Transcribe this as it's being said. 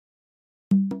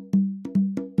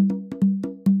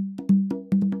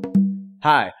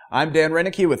Hi, I'm Dan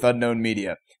Reinecke with Unknown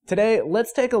Media. Today,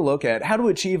 let's take a look at how to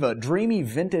achieve a dreamy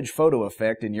vintage photo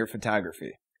effect in your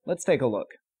photography. Let's take a look.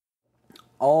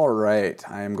 Alright,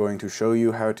 I am going to show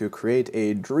you how to create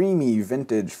a dreamy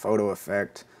vintage photo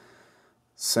effect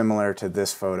similar to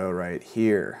this photo right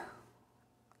here.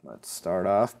 Let's start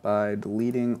off by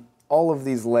deleting all of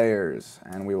these layers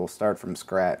and we will start from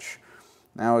scratch.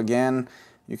 Now again,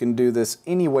 you can do this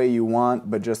any way you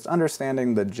want, but just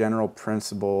understanding the general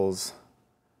principles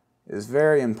is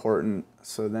very important,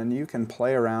 so then you can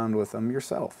play around with them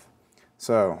yourself.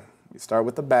 So we start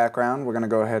with the background. We're going to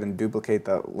go ahead and duplicate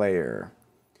that layer.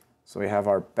 So we have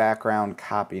our background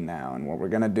copy now, and what we're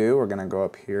going to do, we're going to go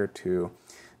up here to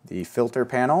the filter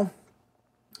panel.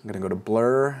 I'm going to go to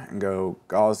blur and go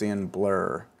Gaussian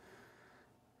blur.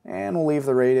 And we'll leave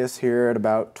the radius here at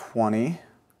about 20.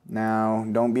 Now,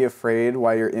 don't be afraid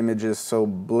why your image is so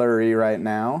blurry right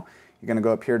now. You're going to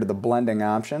go up here to the blending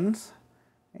options,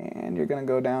 and you're going to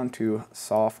go down to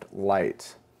soft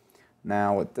light.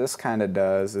 Now, what this kind of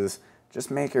does is just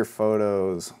make your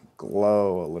photos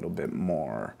glow a little bit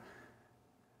more.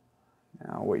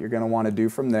 Now, what you're going to want to do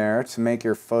from there to make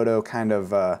your photo kind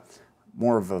of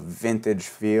more of a vintage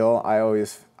feel,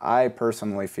 I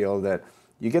personally feel that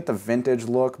you get the vintage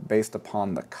look based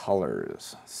upon the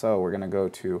colors. So we're going to go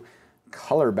to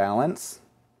color balance.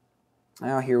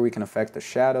 Now here we can affect the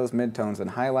shadows, midtones,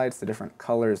 and highlights, the different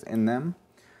colors in them.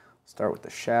 Start with the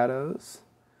shadows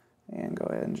and go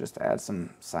ahead and just add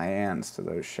some cyans to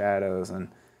those shadows and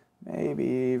maybe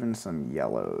even some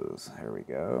yellows. There we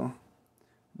go.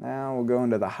 Now we'll go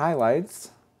into the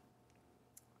highlights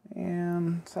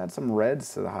and let's add some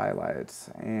reds to the highlights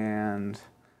and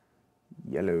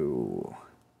yellow.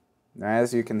 Now,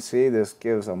 as you can see, this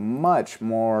gives a much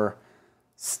more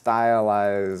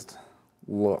stylized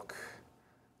look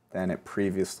than it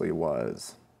previously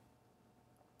was.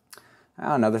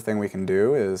 Now, another thing we can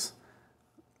do is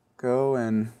go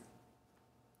and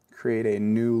create a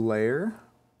new layer.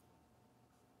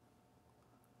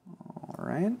 All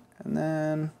right, and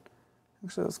then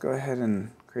actually let's go ahead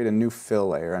and create a new fill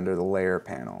layer under the layer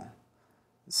panel.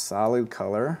 Solid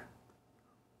color.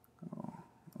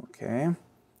 Okay.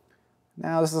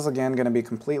 Now this is again going to be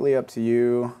completely up to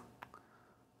you.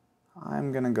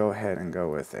 I'm going to go ahead and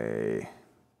go with a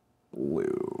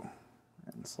blue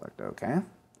and select OK.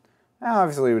 Now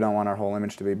obviously we don't want our whole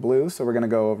image to be blue, so we're going to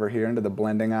go over here into the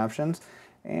blending options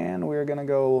and we're going to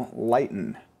go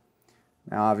lighten.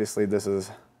 Now obviously this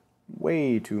is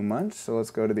way too much, so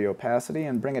let's go to the opacity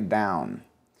and bring it down.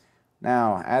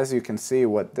 Now as you can see,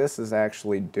 what this is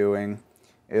actually doing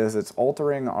is it's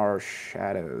altering our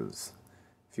shadows.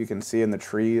 If you can see in the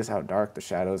trees how dark the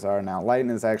shadows are, now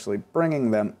lighten is actually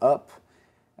bringing them up,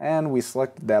 and we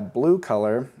selected that blue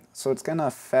color, so it's going to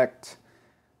affect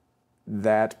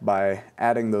that by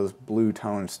adding those blue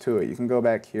tones to it. You can go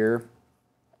back here,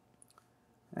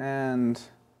 and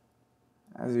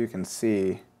as you can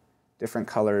see, different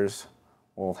colors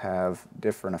will have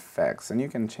different effects, and you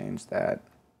can change that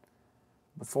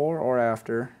before or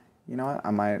after. You know what,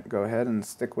 I might go ahead and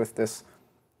stick with this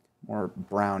more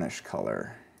brownish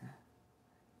color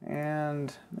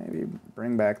and maybe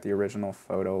bring back the original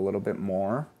photo a little bit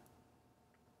more,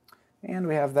 and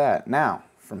we have that. Now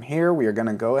from here we are going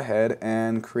to go ahead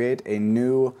and create a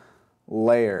new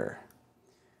layer.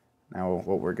 Now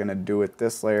what we're going to do with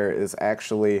this layer is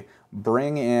actually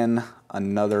bring in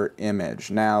another image.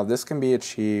 Now this can be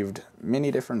achieved many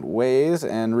different ways,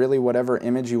 and really whatever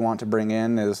image you want to bring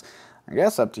in is, I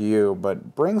guess, up to you,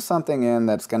 but bring something in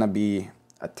that's going to be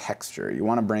a texture. You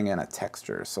want to bring in a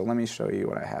texture. So let me show you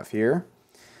what I have here.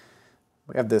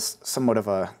 We have this somewhat of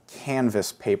a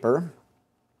canvas paper,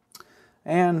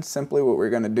 and simply what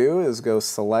we're going to do is go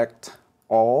select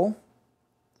all,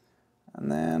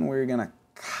 and then we're going to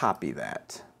copy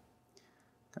that.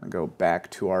 Going to go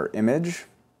back to our image,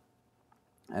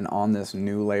 and on this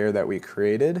new layer that we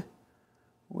created,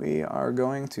 we are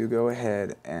going to go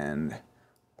ahead and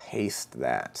paste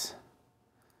that.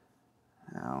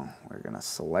 Now we're going to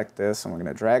select this and we're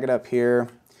going to drag it up here.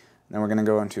 Then we're going to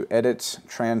go into Edit,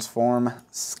 Transform,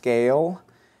 Scale,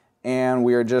 and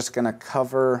we are just going to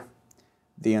cover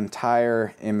the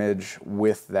entire image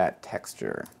with that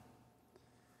texture.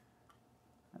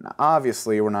 And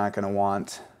obviously we're not going to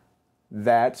want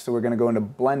that, so we're going to go into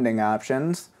blending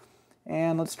options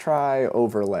and let's try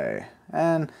overlay.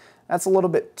 And that's a little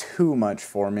bit too much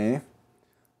for me.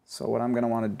 So what I'm going to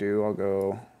want to do, I'll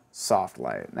go soft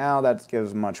light. Now that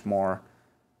gives much more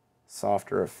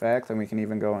softer effect, and we can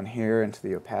even go in here into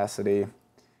the opacity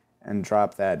and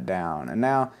drop that down. And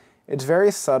now it's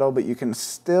very subtle, but you can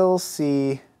still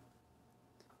see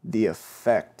the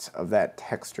effect of that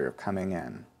texture coming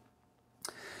in.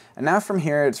 And now from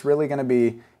here, it's really going to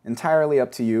be entirely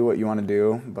up to you what you want to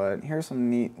do, but here's some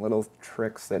neat little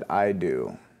tricks that I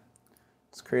do.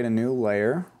 Let's create a new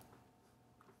layer.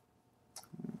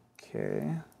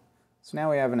 Okay, so now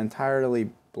we have an entirely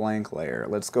blank layer.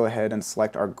 Let's go ahead and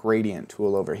select our gradient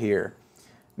tool over here.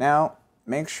 Now,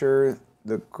 make sure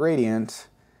the gradient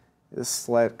is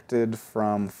selected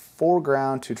from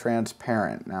foreground to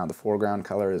transparent. Now, the foreground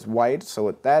color is white, so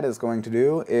what that is going to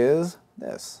do is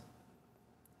this.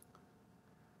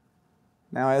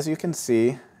 Now, as you can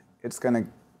see, it's going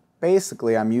to,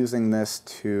 basically, I'm using this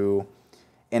to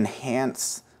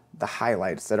enhance the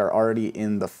highlights that are already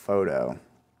in the photo.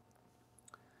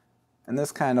 And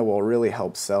this kind of will really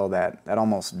help sell that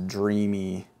almost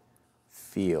dreamy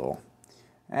feel.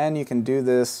 And you can do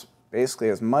this basically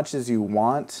as much as you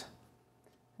want.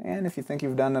 And if you think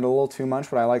you've done it a little too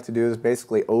much, what I like to do is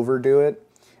basically overdo it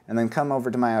and then come over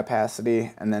to my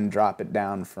opacity and then drop it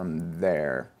down from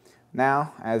there.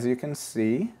 Now, as you can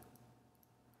see,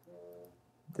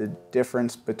 the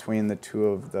difference between the two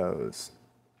of those.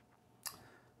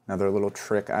 Another little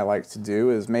trick I like to do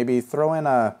is maybe throw in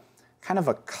a kind of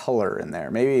a color in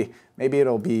there. Maybe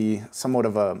it'll be somewhat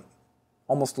of a,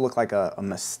 almost look like a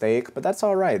mistake, but that's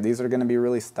all right. These are going to be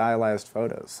really stylized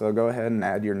photos. So go ahead and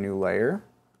add your new layer.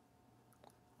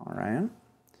 All right.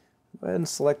 Go ahead and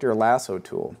select your lasso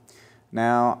tool.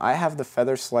 Now, I have the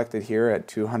feather selected here at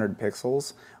 200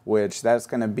 pixels, which that's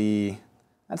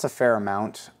a fair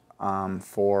amount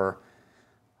for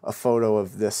a photo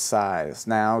of this size.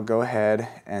 Now, go ahead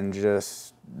and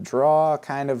just draw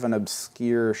kind of an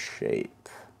obscure shape.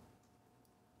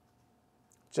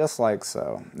 Just like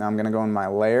so. Now I'm going to go in my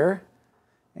layer,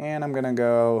 and I'm going to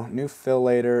go new fill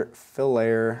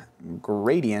layer,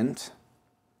 gradient.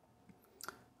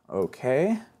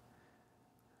 Okay.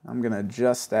 I'm going to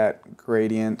adjust that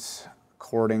gradient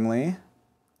accordingly,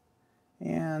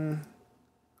 and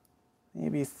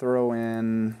maybe throw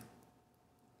in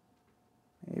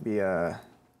yeah,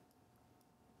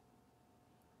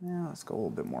 let's go a little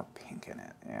bit more pink in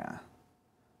it. Yeah,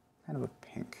 kind of a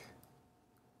pink.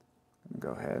 I'm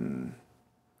gonna go ahead and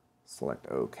select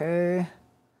OK.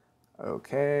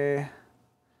 OK.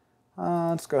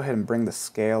 Let's go ahead and bring the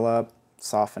scale up,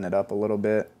 soften it up a little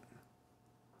bit.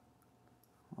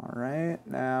 All right,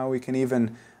 now we can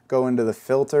even go into the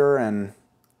filter and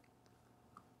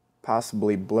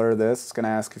possibly blur this. It's going to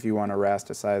ask if you want to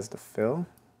rasterize the fill.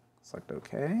 Select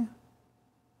OK.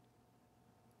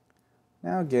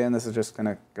 Now again, this is just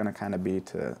going to kind of be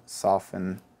to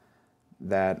soften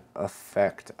that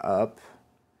effect up.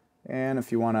 And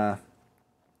if you want to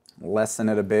lessen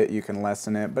it a bit, you can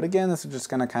lessen it. But again, this is just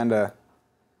going to kind of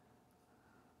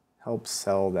help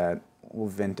sell that little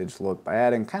vintage look by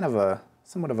adding kind of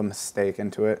somewhat of a mistake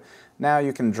into it. Now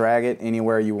you can drag it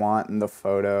anywhere you want in the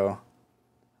photo.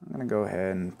 I'm going to go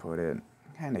ahead and put it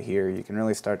kind of here. You can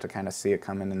really start to kind of see it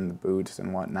coming in the boots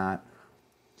and whatnot.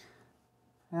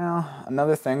 Now,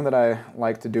 another thing that I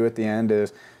like to do at the end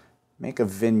is make a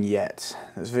vignette.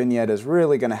 This vignette is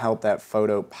really going to help that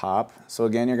photo pop. So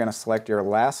again, you're going to select your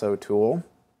lasso tool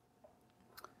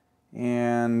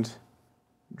and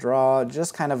draw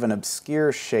just kind of an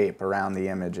obscure shape around the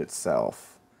image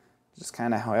itself. Just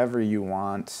kind of however you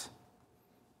want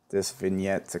this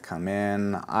vignette to come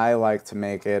in. I like to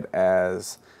make it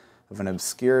as of an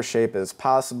obscure shape as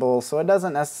possible, so it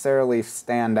doesn't necessarily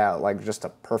stand out like just a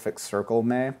perfect circle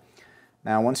may.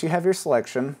 Now, once you have your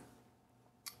selection,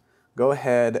 go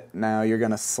ahead, now you're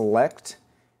going to select,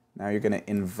 now you're going to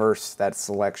inverse that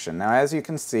selection. Now, as you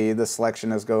can see, the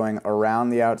selection is going around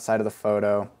the outside of the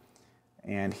photo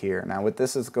and here. Now, what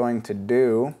this is going to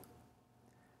do,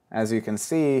 as you can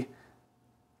see,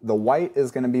 the white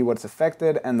is going to be what's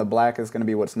affected and the black is going to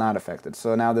be what's not affected.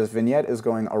 So now this vignette is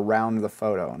going around the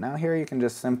photo. Now here you can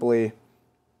just simply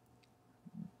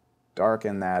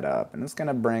darken that up, and it's going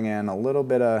to bring in a little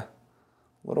bit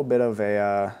of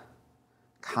a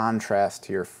contrast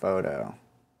to your photo.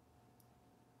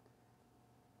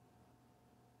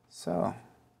 So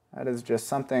that is just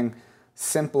something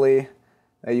simply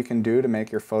that you can do to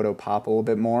make your photo pop a little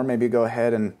bit more. Maybe go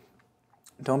ahead and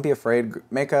don't be afraid.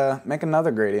 Make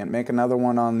another gradient. Make another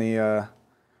one on the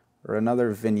or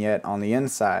another vignette on the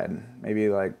inside. Maybe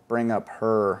like bring up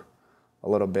her a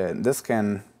little bit. This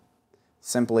can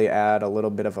simply add a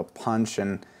little bit of a punch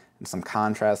and some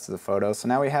contrast to the photo. So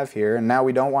now we have here, and now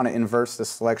we don't want to inverse the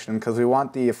selection because we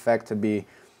want the effect to be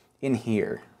in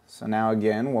here. So now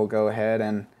again, we'll go ahead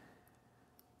and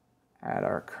add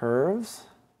our curves.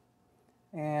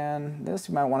 And this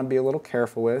you might want to be a little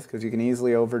careful with because you can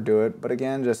easily overdo it. But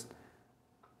again, just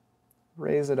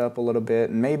raise it up a little bit,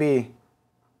 and maybe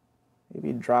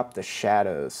drop the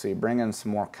shadows so you bring in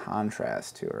some more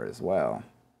contrast to her as well.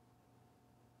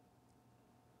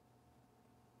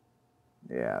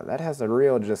 Yeah, that has a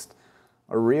real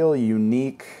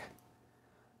unique,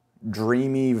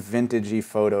 dreamy, vintagey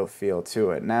photo feel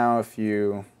to it. Now, if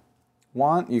you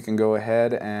want, you can go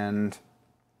ahead and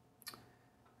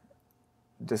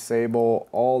disable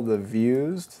all the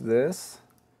views to this.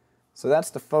 So that's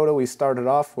the photo we started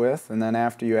off with, and then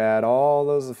after you add all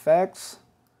those effects,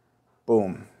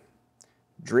 boom,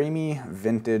 dreamy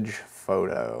vintage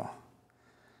photo.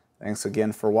 Thanks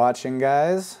again for watching,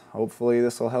 guys. Hopefully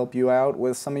this will help you out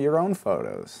with some of your own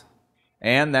photos.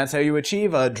 And that's how you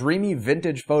achieve a dreamy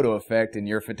vintage photo effect in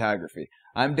your photography.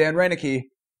 I'm Dan Reinecke.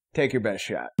 Take your best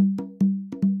shot.